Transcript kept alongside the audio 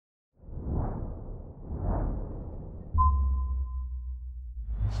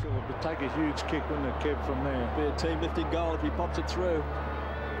Still, it would take a huge kick, wouldn't it, Kev, from there? Be a team-lifting goal if he pops it through.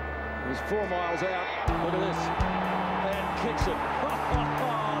 He's 4 miles out. Look at this. And kicks it.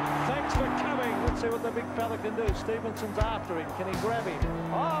 Thanks for coming. Let's see what the big fella can do. Stevenson's after him. Can he grab him?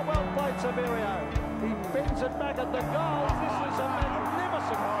 Oh, well played, Saverio. He bends it back at the goal. This is a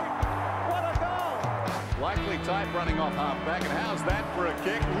magnificent kick. What a goal! Likely type running off half-back, and how's that for a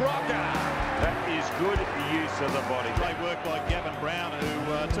kick? Rocca! That is good use of the body. Great work by Gavin Brown, who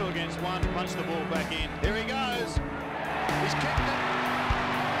 2 against 1, punched the ball back in. Here he goes. He's kicked it.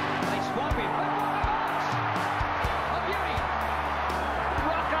 They swap him. A beauty.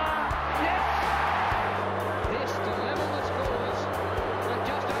 Rocca, yes! This to level the scores with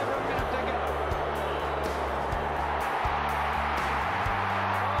just over a minute to go.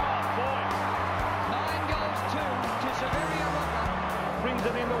 Oh, boy. 9 goals, 2 to Saverio Rocca. Brings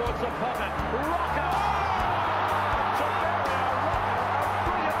it in towards the pocket. Rocca! Saverio Rocca, a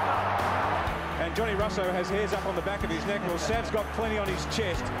brilliant mark. And Johnny Russo has hairs up on the back of his neck. Well, Sav's got plenty on his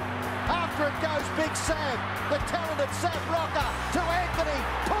chest. After it goes Big Sam, the talented Sam Rocca to Anthony.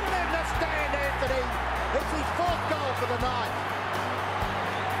 Put it in the stand, Anthony. It's his 4th goal for the night.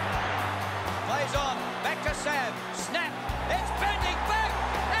 Plays on, back to Sam. Snap. It's bending back.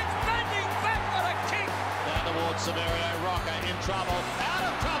 It's bending back. What a kick. Down towards Saverio Rocca, in trouble. Out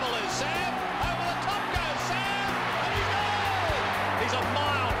of trouble is Sam. Over the top goes Sam. And he's goal. He's a mile